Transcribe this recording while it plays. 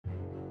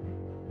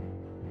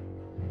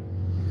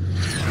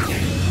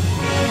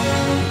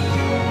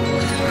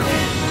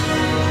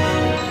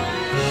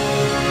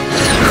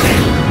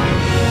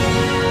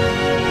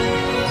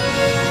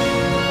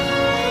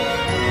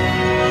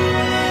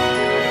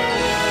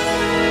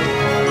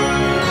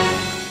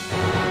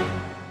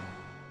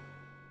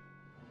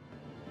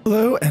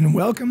and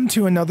welcome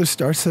to another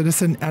Star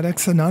Citizen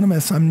Addicts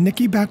Anonymous. I'm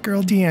Nikki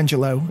Batgirl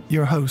D'Angelo,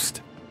 your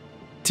host.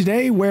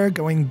 Today we're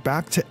going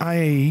back to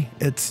IAE.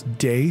 It's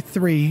day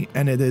 3,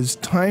 and it is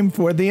time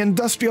for the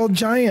industrial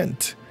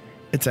giant.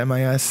 It's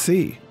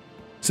MisC.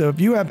 So if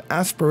you have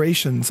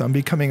aspirations on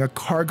becoming a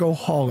cargo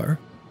hauler,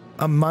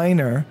 a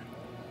miner,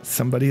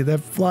 somebody that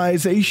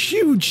flies a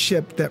huge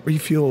ship that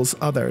refuels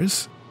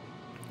others,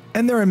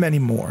 and there are many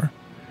more,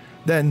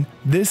 then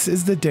this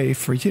is the day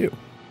for you.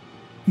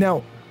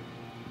 Now,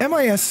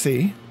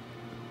 MisC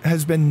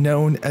has been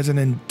known as an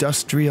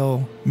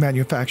industrial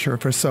manufacturer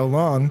for so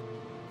long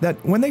that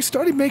when they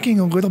started making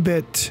a little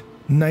bit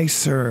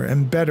nicer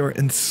and better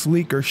and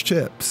sleeker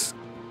ships,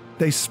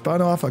 they spun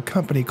off a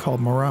company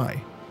called Murai.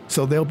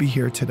 So they'll be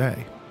here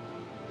today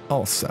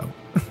also.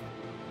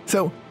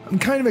 So I'm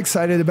kind of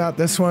excited about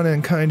this one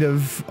and kind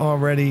of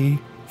already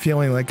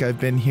feeling like I've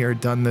been here,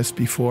 done this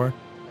before.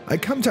 I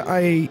come to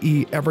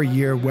IAE every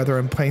year, whether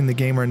I'm playing the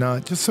game or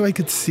not, just so I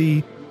could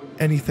see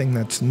anything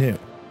that's new.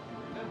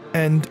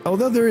 And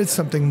although there is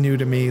something new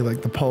to me,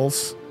 like the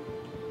Pulse,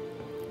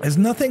 there's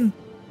nothing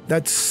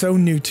that's so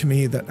new to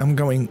me that I'm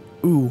going,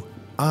 ooh,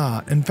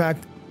 ah. In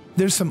fact,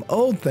 there's some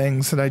old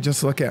things that I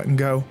just look at and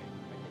go,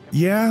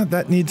 yeah,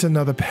 that needs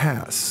another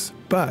pass,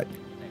 but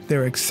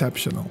they're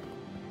exceptional.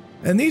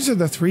 And these are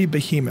the 3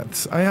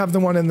 behemoths. I have the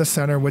one in the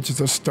center, which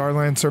is a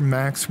Starlancer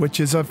Max,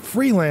 which is a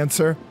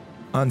freelancer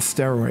on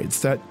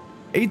steroids that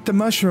ate the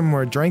mushroom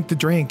or drank the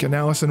drink in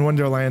Alice in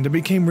Wonderland and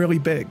became really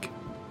big.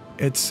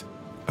 It's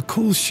a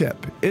cool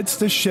ship. It's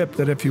the ship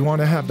that if you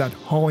want to have that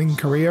hauling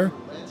career,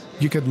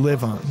 you could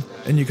live on.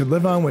 And you could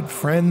live on with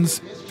friends,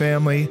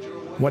 family,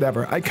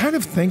 whatever. I kind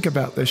of think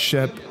about this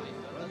ship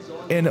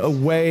in a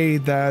way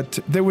that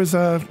there was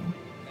a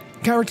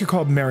character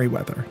called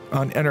Merryweather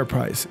on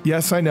Enterprise.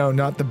 Yes, I know,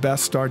 not the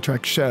best Star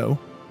Trek show,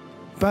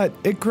 but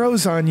it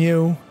grows on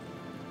you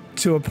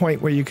to a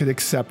point where you could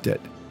accept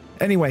it.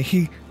 Anyway,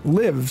 he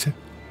lived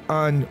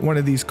on one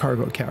of these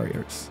cargo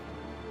carriers.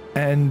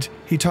 And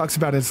he talks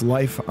about his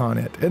life on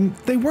it. And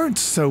they weren't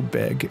so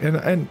big.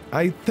 And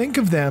I think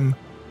of them,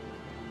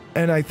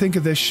 and I think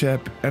of this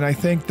ship, and I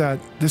think that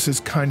this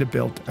is kind of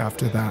built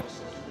after that.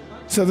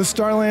 So the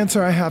Starlancer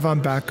I have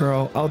on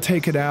Batgirl, I'll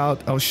take it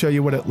out. I'll show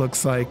you what it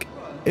looks like.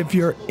 If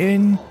you're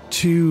in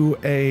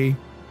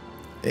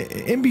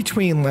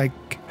between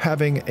like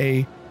having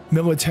a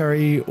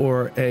military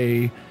or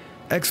a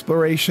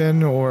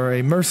exploration or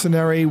a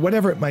mercenary,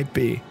 whatever it might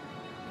be,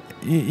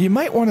 you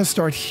might want to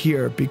start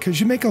here because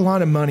you make a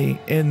lot of money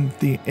in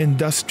the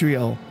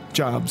industrial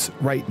jobs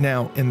right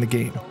now in the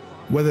game,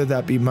 whether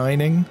that be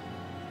mining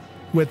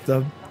with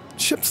the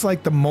ships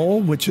like the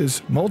Mole, which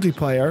is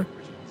multiplayer,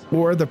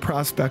 or the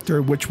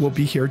Prospector, which will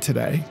be here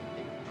today,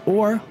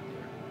 or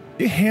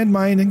you hand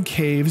mine in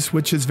caves,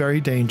 which is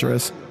very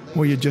dangerous,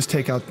 where you just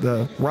take out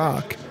the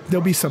rock.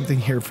 There'll be something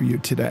here for you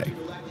today.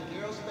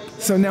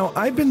 So now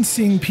I've been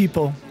seeing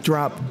people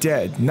drop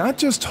dead, not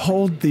just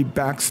hold the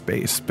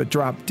backspace, but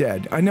drop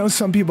dead. I know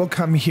some people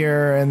come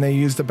here and they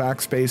use the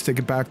backspace to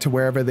get back to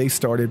wherever they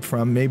started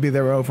from. Maybe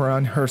they're over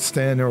on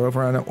Hurston or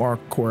over on an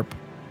ArcCorp.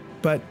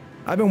 But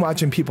I've been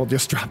watching people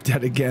just drop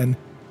dead again.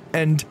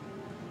 And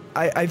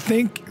I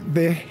think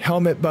the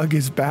helmet bug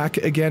is back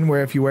again,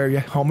 where if you wear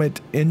your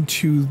helmet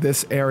into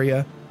this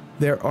area,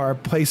 there are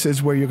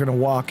places where you're going to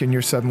walk and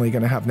you're suddenly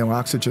going to have no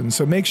oxygen.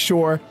 So make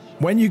sure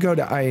when you go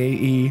to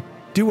IAE,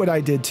 do what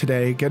I did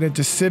today, get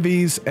into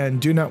civvies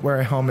and do not wear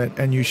a helmet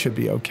and you should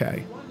be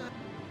okay.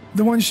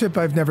 The one ship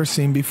I've never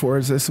seen before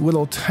is this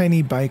little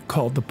tiny bike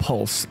called the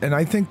Pulse. And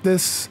I think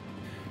this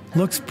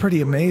looks pretty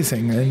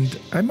amazing and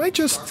I might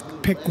just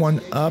pick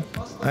one up.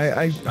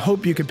 I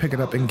hope you can pick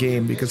it up in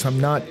game because I'm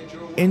not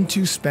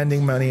into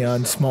spending money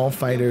on small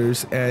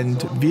fighters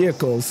and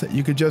vehicles that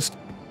you could just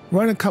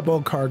run a couple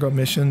of cargo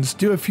missions,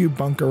 do a few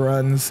bunker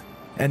runs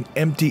and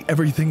empty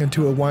everything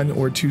into a 1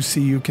 or 2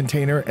 CU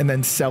container and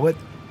then sell it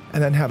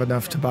and then have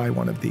enough to buy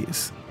one of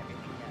these.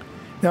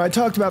 Now, I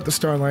talked about the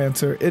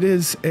Starlancer. It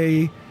is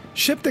a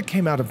ship that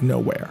came out of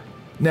nowhere.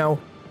 Now,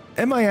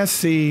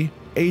 MisC,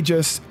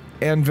 Aegis,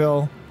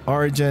 Anvil,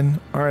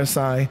 Origin,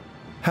 RSI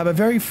have a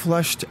very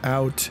flushed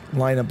out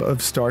lineup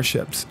of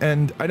starships.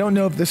 And I don't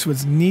know if this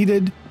was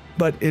needed,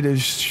 but it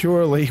is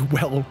surely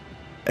well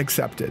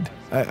accepted.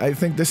 I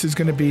think this is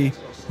going to be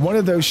one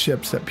of those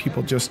ships that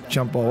people just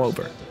jump all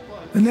over.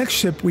 The next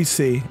ship we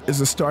see is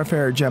the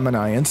Starfarer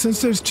Gemini, and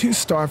since there's 2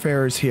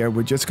 Starfarers here,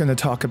 we're just going to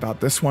talk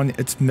about this one.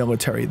 It's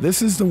military.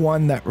 This is the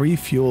one that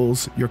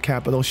refuels your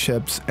capital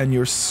ships and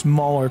your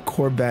smaller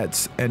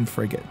corvettes and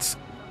frigates.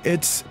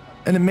 It's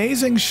an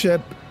amazing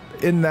ship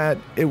in that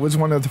it was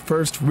one of the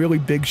first really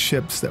big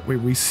ships that we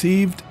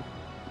received,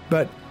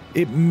 but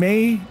it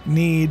may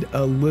need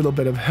a little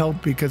bit of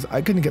help because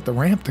I couldn't get the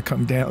ramp to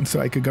come down so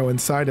I could go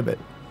inside of it.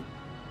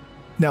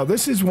 Now,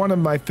 this is one of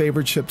my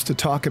favorite ships to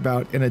talk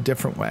about in a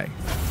different way.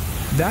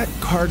 That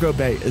cargo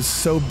bay is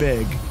so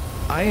big,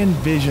 I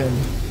envision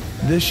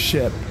this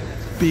ship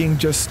being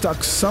just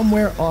stuck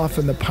somewhere off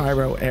in the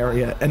Pyro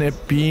area and it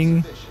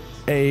being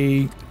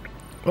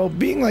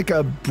like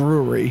a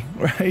brewery,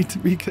 right?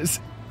 Because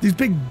These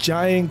big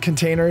giant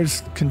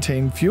containers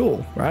contain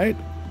fuel, right?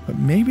 But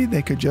maybe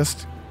they could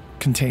just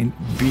contain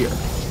beer,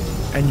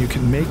 and you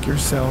can make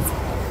yourself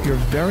your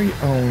very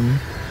own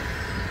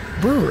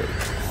brewery,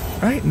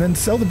 right? And then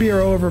sell the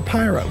beer over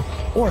Pyro,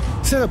 or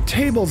set up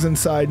tables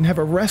inside and have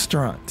a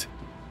restaurant.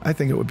 I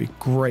think it would be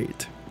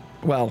great.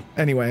 Well,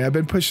 anyway, I've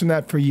been pushing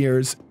that for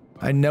years.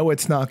 I know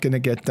it's not going to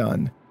get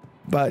done,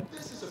 but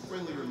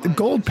the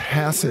gold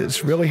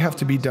passes really have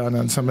to be done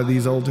on some of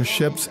these older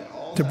ships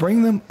to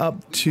bring them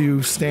up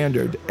to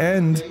standard.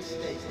 And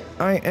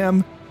I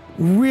am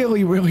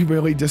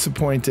really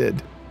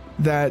disappointed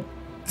that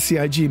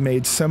CIG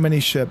made so many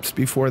ships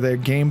before their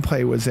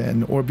gameplay was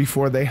in, or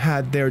before they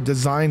had their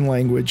design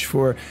language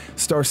for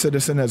Star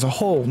Citizen as a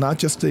whole, not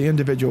just the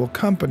individual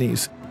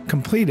companies,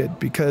 completed,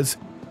 because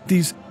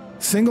these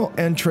single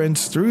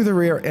entrance through the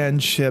rear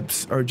end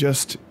ships are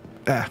just,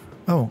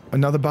 oh,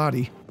 another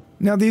body.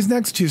 Now, these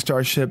next two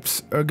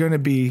starships are going to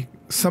be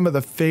some of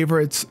the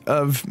favorites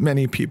of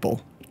many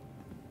people.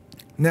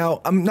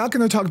 Now, I'm not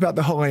going to talk about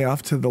the hull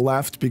layoff to the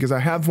left because I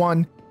have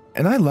one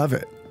and I love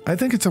it. I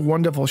think it's a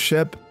wonderful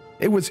ship.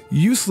 It was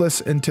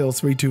useless until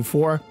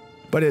 324,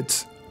 but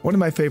it's one of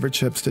my favorite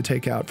ships to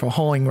take out for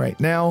hulling right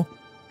now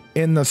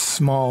in the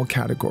small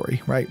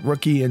category, right?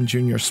 Rookie and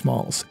junior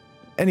smalls.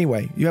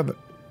 Anyway, you have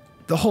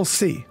the Hull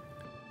C,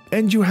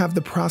 and you have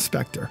the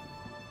Prospector.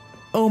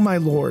 Oh my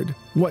lord,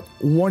 what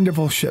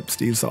wonderful ships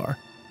these are.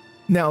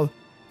 Now,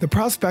 the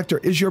Prospector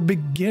is your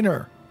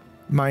beginner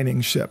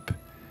mining ship,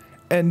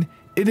 and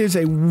it is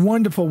a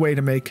wonderful way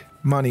to make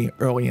money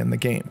early in the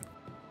game.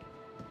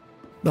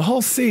 The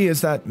Hull C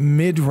is that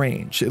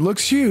mid-range. It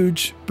looks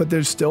huge, but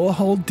there's still a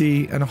Hull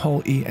D and a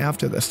Hull E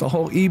after this, the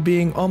Hull E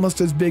being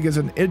almost as big as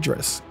an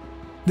Idris.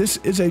 This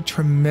is a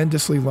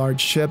tremendously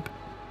large ship,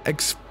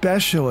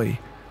 especially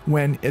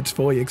when it's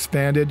fully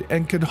expanded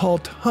and could haul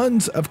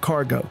tons of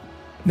cargo.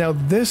 Now,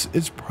 this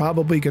is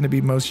probably going to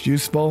be most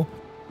useful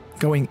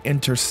going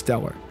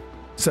interstellar.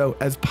 So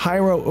as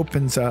Pyro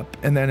opens up,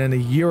 and then in a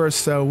year or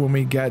so when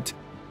we get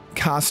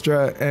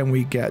Castra and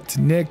we get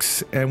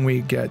Nyx and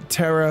we get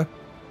Terra,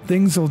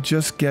 things will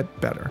just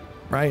get better,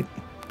 right?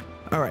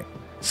 All right,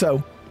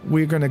 so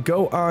we're going to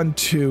go on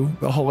to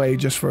the Hull A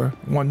just for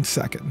 1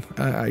 second.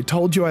 I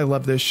told you I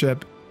love this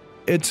ship.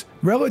 It's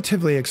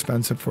relatively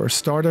expensive for a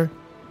starter,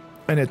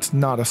 and it's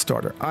not a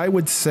starter. I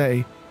would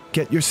say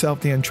get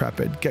yourself the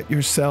Intrepid, get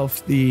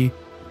yourself the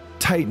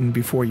Titan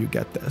before you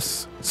get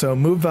this. So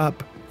move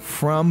up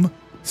from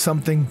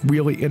something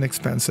really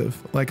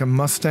inexpensive like a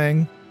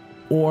Mustang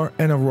or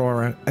an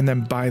Aurora, and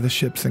then buy the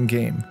ships in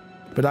game.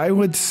 But I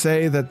would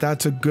say that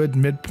that's a good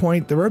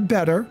midpoint. There are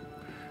better,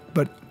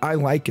 but I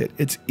like it.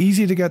 It's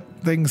easy to get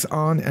things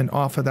on and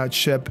off of that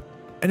ship,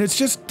 and it's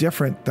just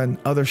different than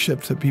other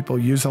ships that people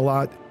use a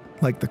lot,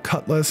 like the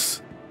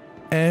Cutlass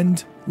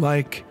and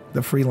like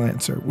the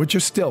Freelancer, which are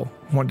still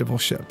wonderful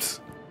ships.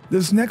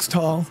 This next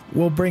haul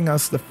will bring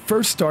us the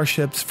first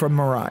starships from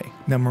Murai.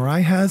 Now,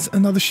 Murai has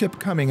another ship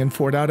coming in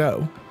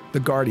 4.0, the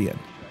Guardian.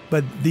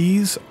 But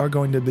these are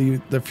going to be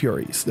the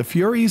Furies. The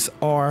Furies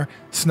are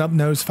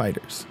snub-nosed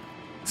fighters.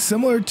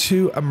 Similar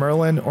to a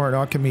Merlin or an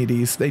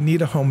Archimedes, they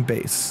need a home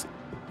base.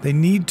 They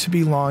need to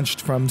be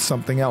launched from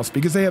something else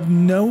because they have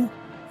no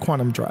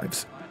quantum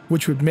drives,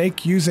 which would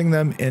make using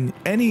them in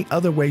any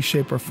other way,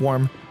 shape, or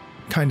form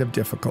kind of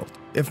difficult,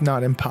 if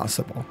not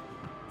impossible.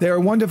 They are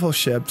wonderful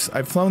ships.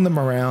 I've flown them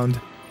around.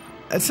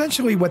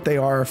 Essentially what they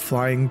are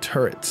flying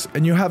turrets,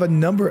 and you have a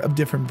number of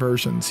different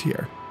versions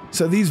here.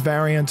 So these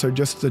variants are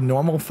just the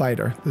normal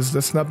fighter. This is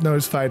the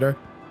snub-nosed fighter.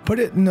 Put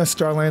it in a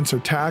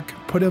Starlancer TAC,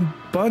 put a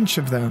bunch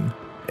of them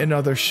in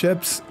other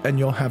ships, and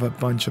you'll have a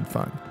bunch of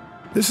fun.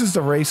 This is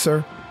the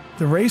Racer.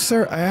 The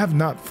Racer I have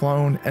not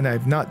flown, and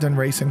I've not done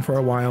racing for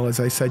a while,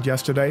 as I said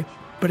yesterday,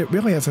 but it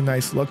really has a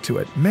nice look to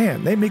it.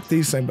 Man, they make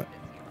these things,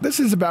 this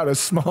is about as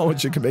small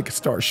as you can make a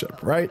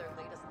starship, right?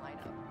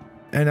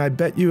 And I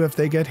bet you if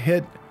they get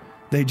hit,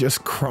 they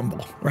just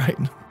crumble, right?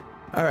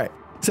 All right.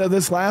 So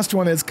this last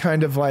one is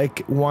kind of like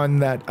one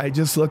that I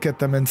just look at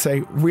them and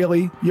say,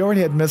 really? You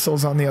already had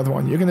missiles on the other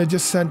one. You're going to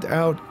just send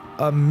out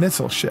a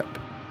missile ship.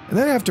 And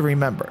then I have to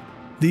remember,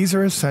 these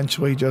are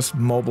essentially just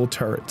mobile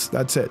turrets.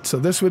 That's it. So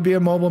this would be a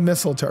mobile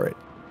missile turret.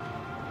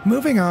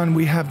 Moving on,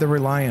 we have the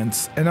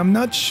Reliance. And I'm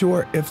not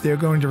sure if they're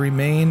going to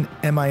remain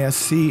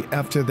MisC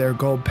after their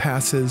gold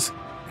passes.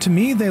 To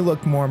me, they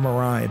look more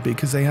Murai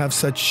because they have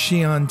such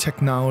Xi'an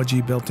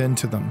technology built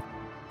into them.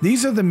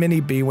 These are the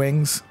mini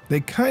B-Wings. They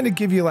kind of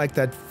give you like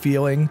that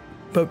feeling,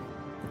 but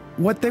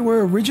what they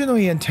were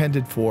originally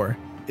intended for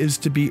is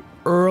to be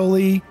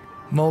early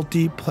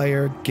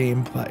multiplayer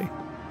gameplay.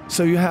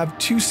 So you have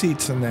 2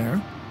 seats in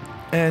there,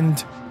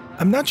 and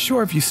I'm not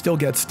sure if you still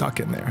get stuck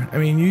in there. I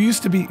mean, you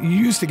used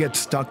to get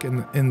stuck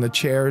in the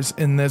chairs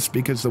in this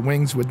because the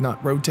wings would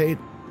not rotate,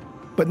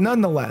 but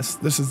nonetheless,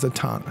 this is the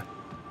Tana.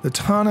 The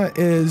Tana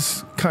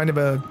is kind of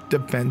a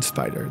defense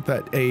fighter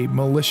that a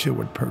militia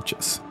would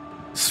purchase.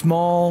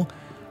 Small,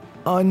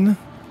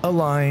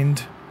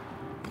 unaligned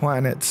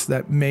planets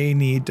that may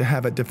need to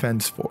have a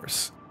defense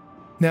force.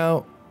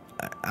 Now,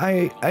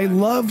 I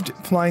loved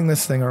flying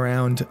this thing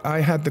around.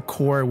 I had the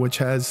core, which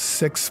has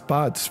 6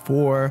 spots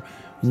for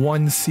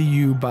 1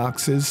 CU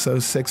boxes, so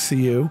 6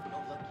 CU.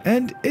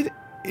 And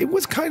it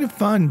was kind of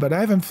fun, but I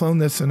haven't flown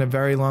this in a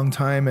very long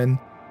time. And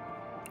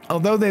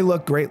although they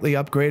look greatly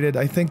upgraded,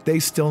 I think they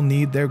still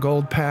need their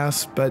gold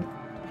pass, but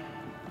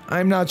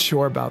I'm not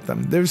sure about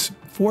them. There's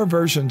 4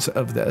 versions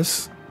of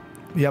this.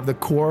 You have the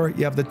core,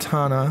 you have the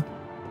Tana,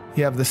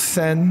 you have the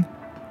Sen,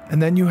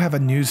 and then you have a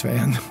news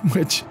van,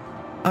 which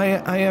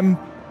I am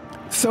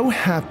so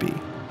happy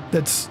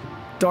that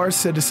Star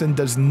Citizen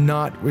does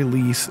not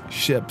release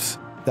ships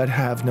that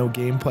have no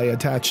gameplay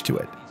attached to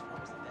it.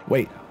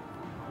 Wait,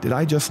 did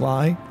I just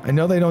lie? I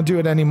know they don't do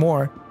it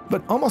anymore,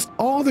 but almost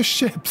all the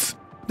ships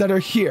that are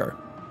here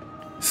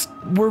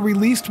were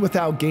released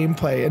without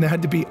gameplay and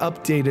had to be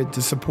updated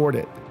to support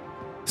it.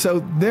 So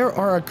there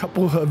are a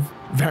couple of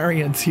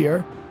variants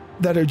here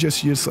that are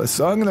just useless.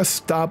 So I'm going to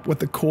stop with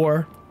the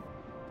core,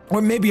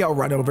 or maybe I'll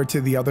run over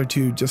to the other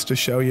 2 just to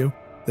show you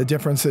the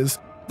differences.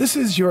 This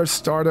is your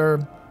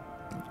starter,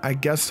 I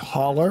guess,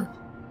 hauler.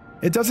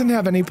 It doesn't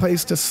have any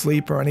place to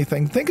sleep or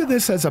anything. Think of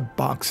this as a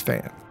box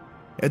fan.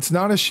 It's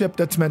not a ship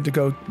that's meant to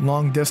go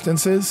long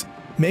distances.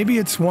 Maybe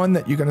it's one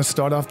that you're going to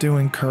start off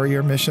doing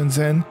courier missions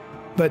in,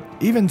 but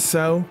even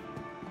so,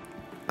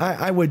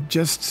 I would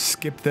just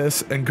skip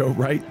this and go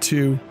right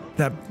to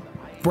that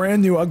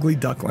brand new ugly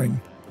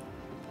duckling,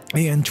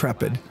 the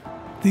Intrepid.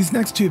 These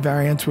next 2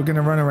 variants we're going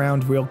to run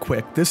around real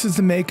quick. This is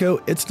the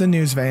Mako, it's the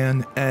news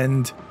van,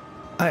 and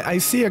I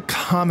see a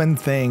common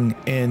thing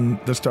in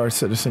the Star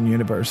Citizen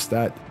universe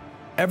that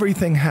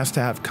everything has to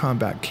have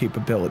combat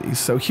capabilities.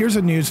 So here's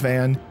a news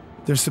van.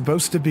 They're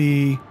supposed to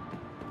be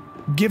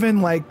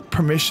given like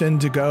permission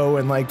to go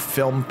and like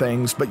film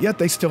things, but yet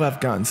they still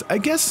have guns. I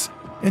guess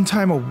in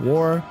time of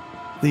war,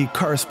 the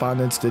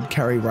correspondents did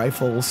carry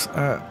rifles,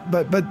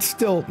 but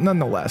still,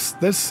 nonetheless,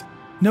 this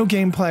no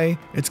gameplay.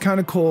 It's kind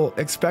of cool.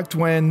 Expect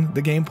when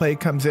the gameplay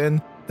comes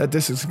in that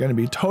this is going to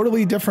be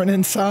totally different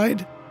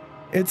inside.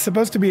 It's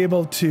supposed to be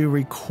able to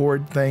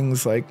record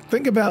things like,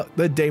 think about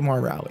the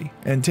Daymar Rally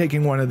and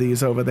taking one of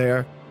these over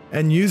there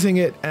and using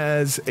it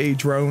as a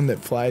drone that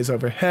flies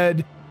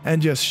overhead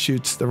and just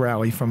shoots the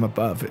rally from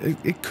above.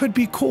 It could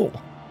be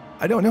cool.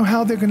 I don't know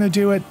how they're going to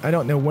do it. I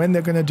don't know when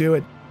they're going to do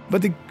it,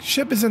 but the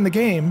ship is in the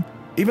game,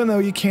 even though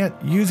you can't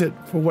use it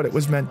for what it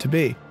was meant to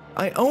be.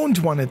 I owned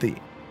one of these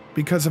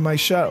because of my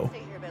show,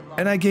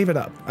 and I gave it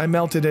up. I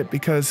melted it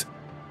because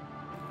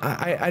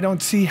I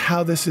don't see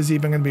how this is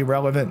even going to be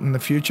relevant in the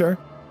future.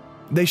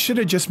 They should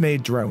have just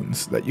made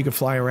drones that you could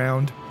fly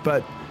around,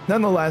 but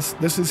nonetheless,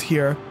 this is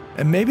here,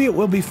 and maybe it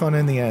will be fun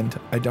in the end.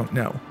 I don't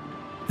know.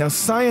 Now,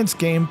 science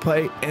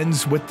gameplay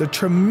ends with the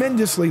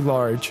tremendously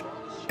large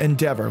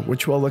Endeavor,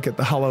 which we'll look at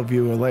the holo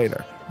viewer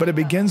later, but it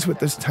begins with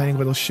this tiny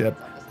little ship,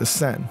 the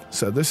Sen.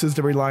 So this is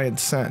the Reliant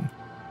Sen.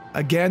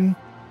 Again,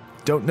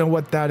 don't know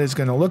what that is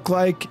going to look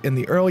like. In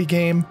the early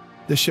game,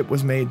 the ship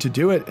was made to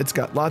do it. It's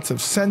got lots of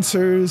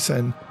sensors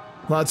and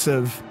lots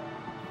of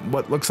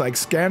what looks like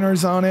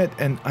scanners on it,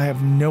 and I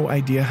have no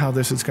idea how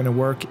this is going to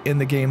work in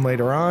the game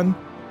later on,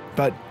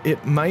 but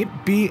it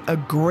might be a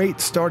great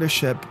starter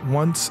ship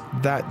once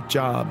that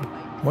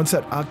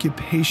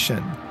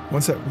occupation,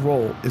 once that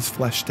role is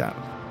fleshed out.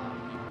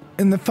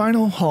 In the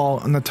final hall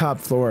on the top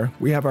floor,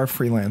 we have our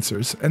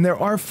freelancers, and there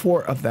are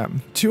 4 of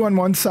them. 2 on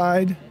one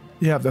side,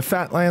 you have the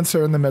Fat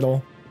Lancer in the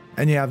middle,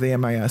 and you have the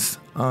MIS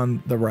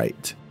on the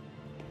right.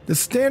 The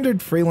standard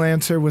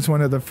Freelancer was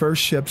one of the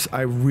first ships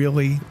I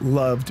really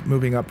loved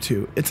moving up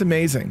to. It's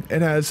amazing.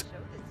 It has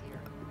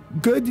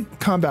good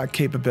combat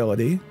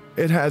capability.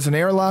 It has an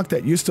airlock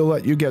that used to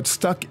let you get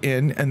stuck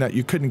in and that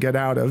you couldn't get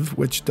out of,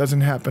 which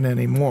doesn't happen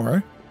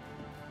anymore.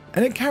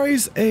 And it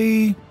carries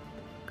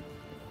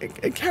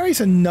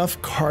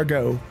enough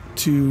cargo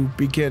to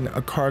begin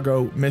a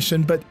cargo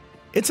mission, but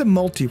it's a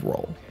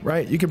multi-role,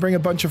 right? You can bring a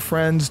bunch of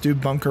friends, do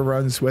bunker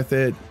runs with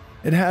it.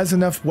 It has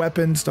enough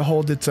weapons to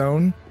hold its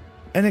own.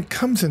 And it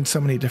comes in so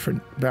many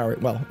different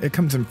it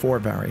comes in 4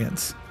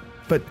 variants,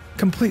 but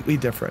completely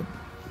different.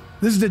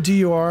 This is the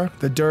DUR,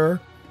 the DUR,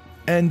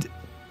 and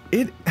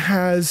it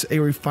has a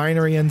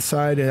refinery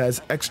inside. It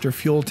has extra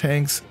fuel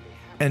tanks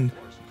and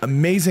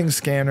amazing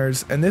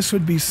scanners, and this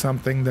would be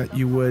something that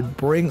you would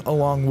bring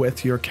along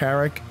with your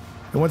Carrack.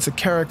 And once the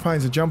Carrack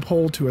finds a jump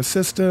hole to a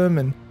system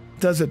and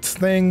does its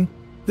thing,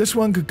 this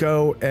one could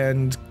go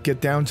and get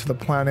down to the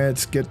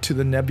planets, get to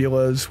the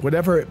nebulas,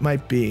 whatever it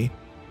might be,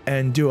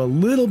 and do a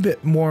little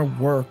bit more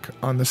work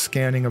on the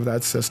scanning of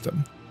that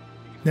system.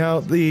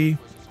 Now, the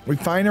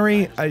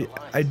refinery,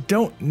 I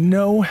don't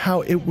know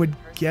how it would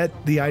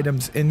get the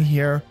items in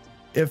here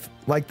if,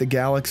 like the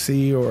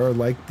Galaxy or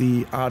like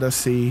the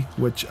Odyssey,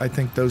 which I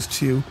think those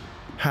 2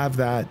 have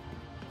that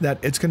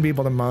it's going to be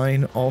able to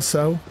mine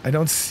also. I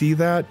don't see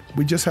that.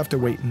 We just have to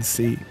wait and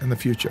see in the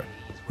future.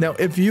 Now,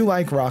 if you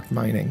like rock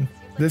mining,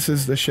 this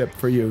is the ship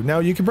for you. Now,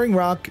 you can bring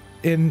rock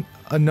in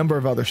a number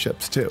of other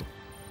ships too,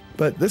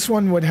 but this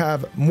one would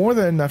have more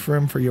than enough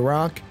room for your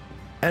rock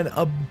and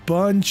a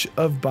bunch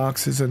of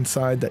boxes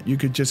inside that you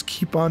could just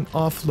keep on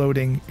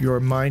offloading your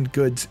mined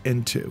goods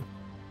into.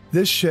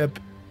 This ship,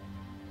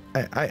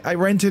 I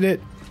rented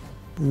it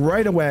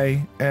right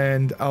away,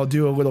 and I'll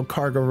do a little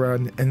cargo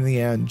run in the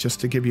end just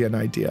to give you an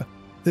idea.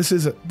 This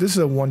is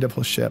a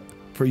wonderful ship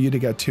for you to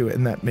get to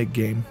in that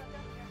mid-game.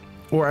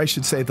 Or I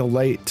should say the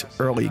late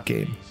early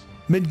game.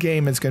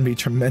 Mid-game is going to be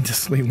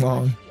tremendously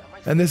long,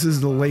 and this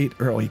is the late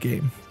early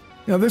game.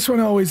 Now this one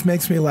always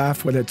makes me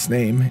laugh with its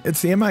name.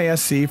 It's the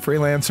MisC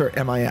Freelancer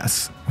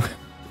MIS.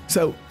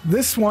 So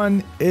this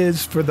one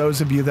is for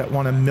those of you that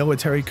want a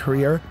military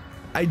career.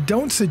 I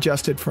don't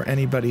suggest it for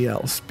anybody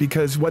else,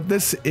 because what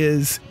this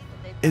is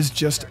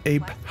just a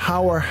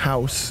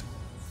powerhouse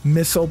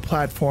missile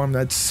platform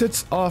that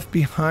sits off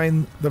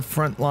behind the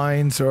front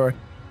lines or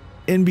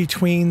in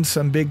between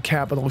some big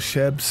capital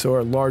ships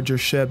or larger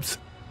ships,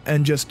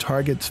 and just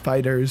targets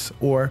fighters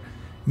or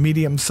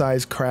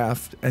medium-sized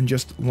craft and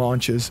just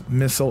launches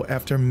missile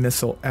after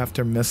missile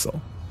after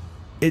missile.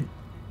 It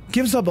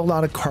gives up a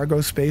lot of cargo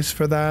space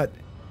for that.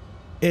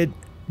 It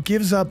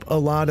gives up a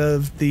lot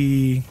of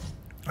the,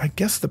 I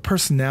guess, the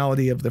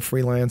personality of the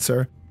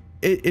Freelancer.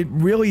 It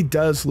really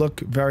does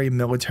look very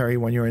military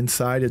when you're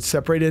inside. It's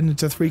separated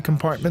into 3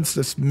 compartments.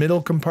 This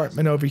middle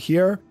compartment over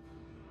here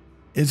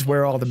is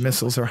where all the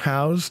missiles are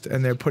housed,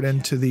 and they're put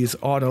into these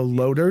auto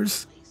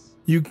loaders.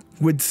 You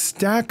would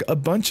stack a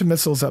bunch of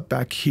missiles up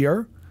back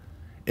here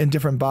in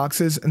different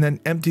boxes and then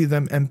empty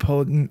them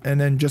and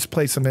then just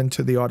place them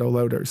into the auto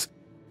loaders.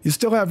 You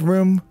still have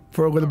room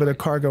for a little bit of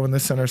cargo in the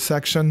center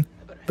section,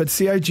 but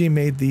CIG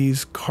made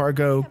these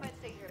cargo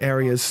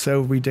areas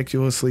so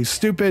ridiculously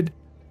stupid,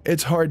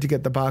 it's hard to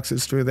get the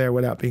boxes through there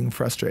without being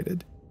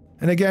frustrated.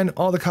 And again,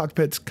 all the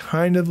cockpits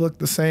kind of look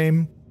the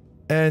same,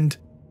 and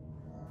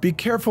be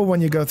careful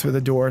when you go through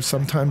the door.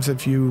 Sometimes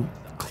if you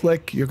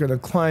click, you're going to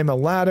climb a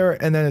ladder,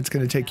 and then it's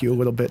going to take you a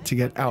little bit to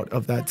get out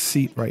of that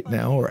seat right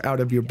now, or out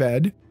of your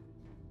bed.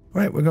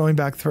 All right, we're going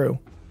back through.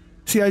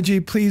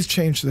 CIG, please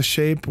change the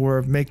shape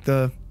or make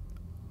the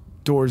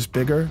doors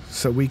bigger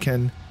so we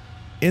can,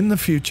 in the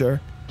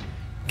future,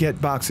 get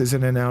boxes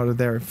in and out of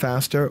there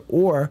faster,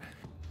 or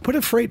put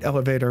a freight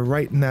elevator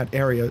right in that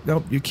area.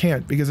 Nope, you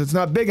can't because it's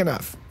not big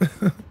enough.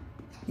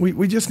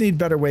 We just need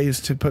better ways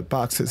to put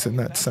boxes in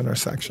that center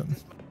section.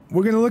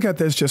 We're going to look at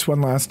this just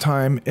one last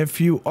time.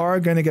 If you are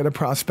going to get a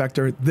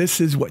prospector, this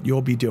is what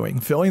you'll be doing.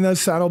 Filling those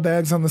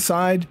saddlebags on the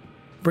side,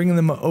 bringing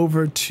them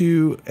over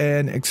to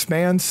an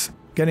expanse,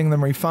 getting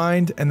them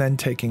refined, and then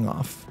taking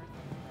off.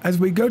 As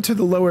we go to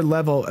the lower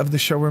level of the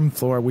showroom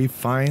floor, we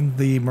find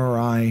the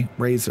Murai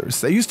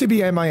razors. They used to be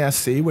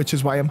MisC, which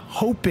is why I'm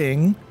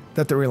hoping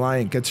that the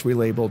Reliant gets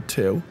relabeled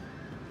too.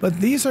 But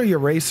these are your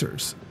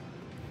racers,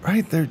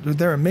 right?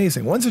 They're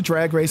amazing. One's a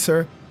drag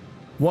racer.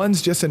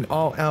 One's just an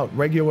all-out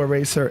regular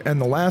racer,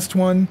 and the last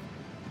one,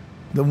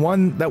 the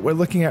one that we're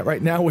looking at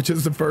right now, which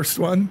is the first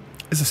one,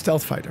 is a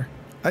stealth fighter.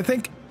 I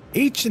think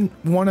each and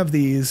one of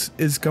these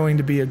is going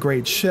to be a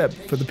great ship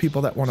for the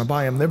people that want to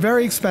buy them. They're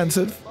very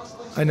expensive.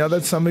 I know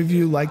that some of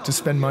you like to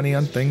spend money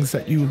on things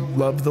that you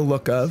love the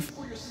look of.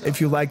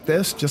 If you like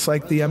this, just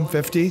like the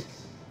M50,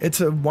 it's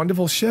a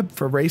wonderful ship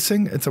for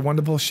racing. It's a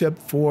wonderful ship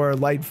for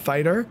light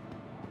fighter.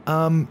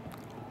 I'm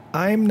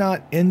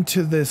not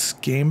into this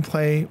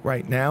gameplay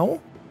right now,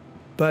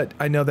 but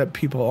I know that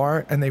people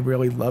are, and they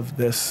really love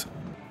this.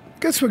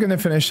 Guess we're going to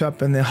finish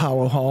up in the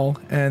Hollow Hall,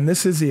 and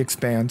this is the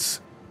Expanse.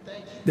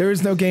 There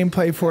is no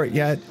gameplay for it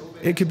yet.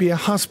 It could be a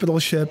hospital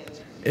ship.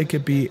 It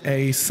could be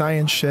a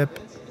science ship.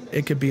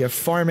 It could be a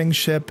farming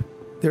ship.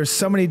 There's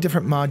so many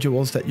different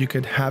modules that you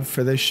could have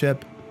for this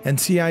ship, and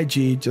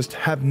CIG just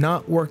have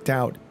not worked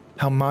out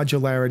how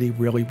modularity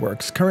really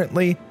works.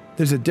 Currently,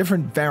 there's a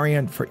different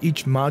variant for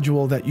each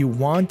module that you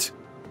want,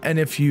 and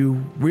if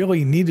you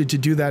really needed to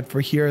do that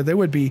for here, there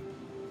would be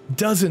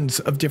dozens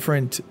of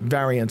different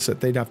variants that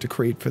they'd have to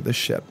create for this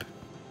ship.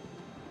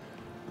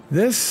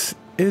 This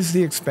is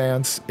the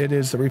Expanse. It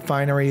is the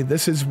refinery.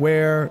 This is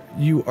where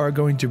you are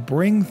going to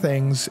bring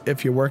things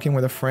if you're working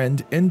with a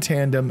friend in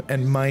tandem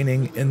and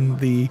mining in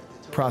the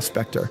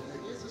Prospector.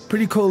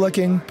 Pretty cool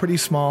looking, pretty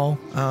small.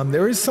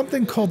 There is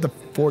something called the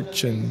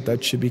Fortune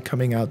that should be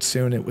coming out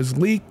soon. It was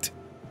leaked,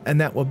 and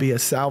that will be a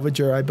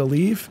salvager, I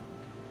believe.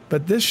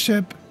 But this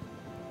ship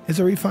is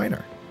a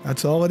refiner.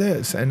 That's all it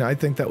is, and I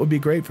think that would be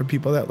great for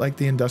people that like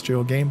the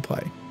industrial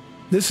gameplay.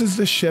 This is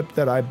the ship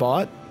that I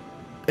bought.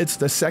 It's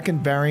the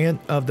second variant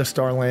of the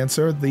Star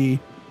Lancer. The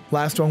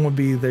last one would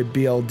be the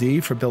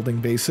BLD for building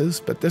bases,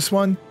 but this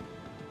one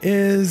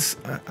is,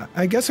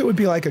 I guess it would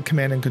be like a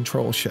command and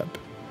control ship.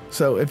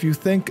 So if you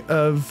think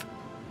of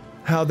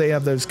how they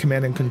have those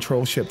command and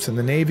control ships in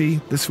the Navy,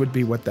 this would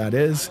be what that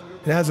is.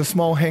 It has a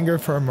small hangar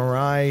for a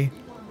Murai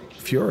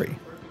Fury.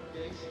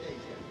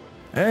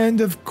 And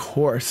of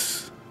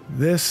course,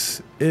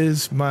 this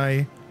is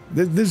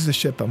the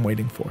ship I'm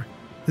waiting for.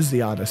 This is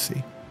the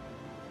Odyssey.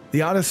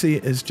 The Odyssey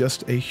is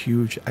just a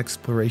huge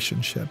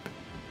exploration ship.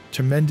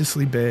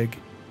 Tremendously big,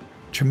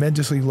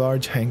 tremendously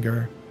large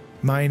hangar,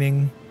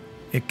 mining.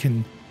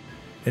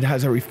 It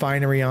has a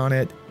refinery on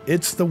it.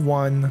 It's the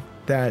one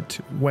that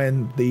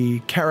when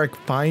the Carrack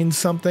finds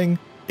something,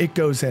 it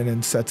goes in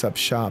and sets up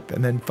shop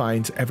and then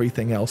finds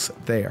everything else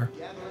there.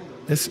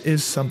 This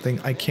is something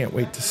I can't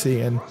wait to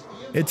see, and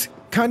it's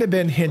kind of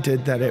been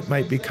hinted that it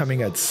might be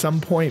coming at some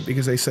point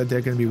because they said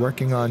they're going to be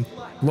working on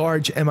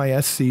large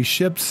MisC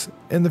ships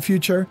in the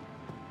future.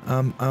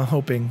 I'm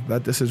hoping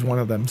that this is one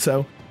of them.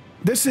 So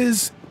this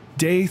is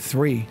day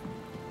 3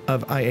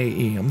 of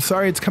IAE. I'm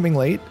sorry it's coming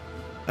late.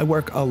 I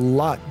work a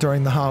lot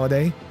during the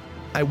holiday.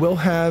 I will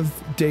have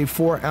day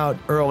 4 out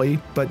early,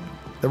 but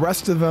the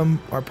rest of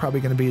them are probably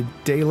going to be a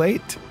day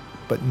late,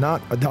 but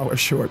not $1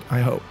 short,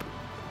 I hope.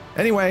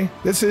 Anyway,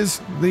 this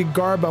is the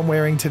garb I'm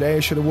wearing today. I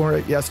should have worn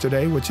it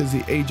yesterday, which is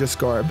the Aegis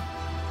garb.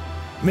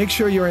 Make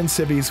sure you're in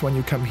civvies when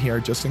you come here,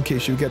 just in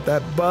case you get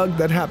that bug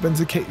that happens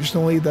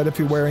occasionally, that if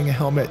you're wearing a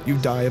helmet, you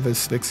die of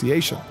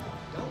asphyxiation.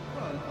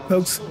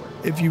 Folks,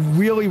 if you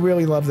really,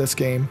 really love this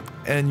game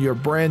and you're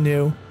brand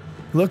new,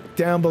 look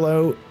down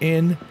below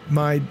in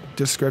my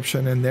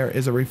description and there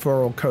is a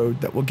referral code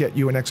that will get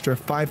you an extra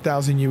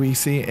 5,000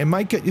 UEC and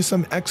might get you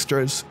some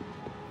extras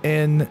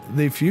in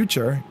the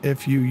future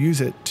if you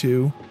use it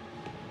to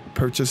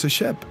purchase a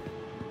ship.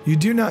 You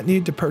do not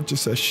need to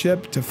purchase a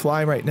ship to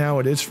fly right now.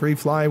 It is free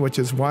fly, which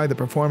is why the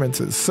performance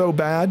is so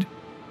bad.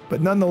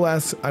 But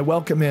nonetheless, I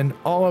welcome in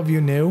all of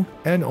you new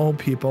and old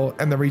people,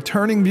 and the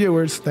returning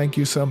viewers, thank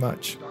you so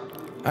much.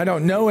 I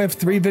don't know if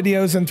 3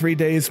 videos in 3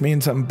 days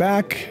means I'm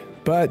back,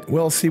 but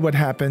we'll see what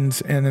happens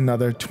in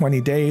another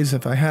 20 days.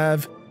 If I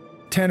have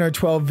 10 or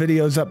 12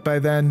 videos up by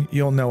then,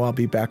 you'll know I'll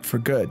be back for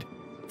good.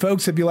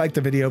 Folks, if you liked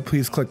the video,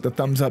 please click the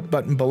thumbs up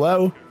button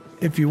below.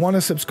 If you want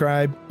to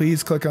subscribe,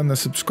 please click on the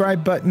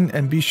subscribe button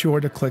and be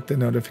sure to click the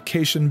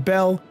notification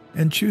bell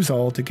and choose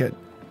all to get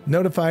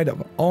notified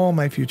of all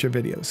my future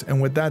videos. And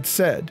with that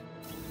said,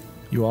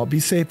 you all be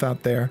safe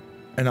out there,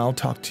 and I'll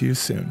talk to you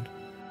soon.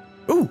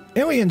 Ooh,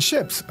 alien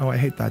ships! Oh, I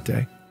hate that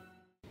day.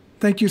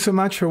 Thank you so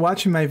much for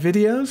watching my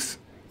videos.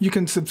 You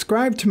can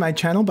subscribe to my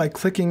channel by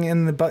clicking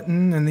in the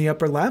button in the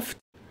upper left.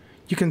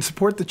 You can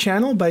support the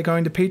channel by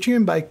going to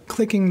Patreon by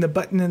clicking the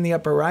button in the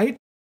upper right.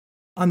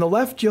 On the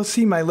left, you'll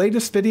see my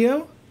latest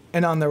video,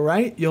 and on the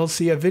right, you'll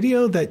see a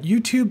video that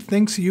YouTube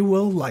thinks you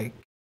will like.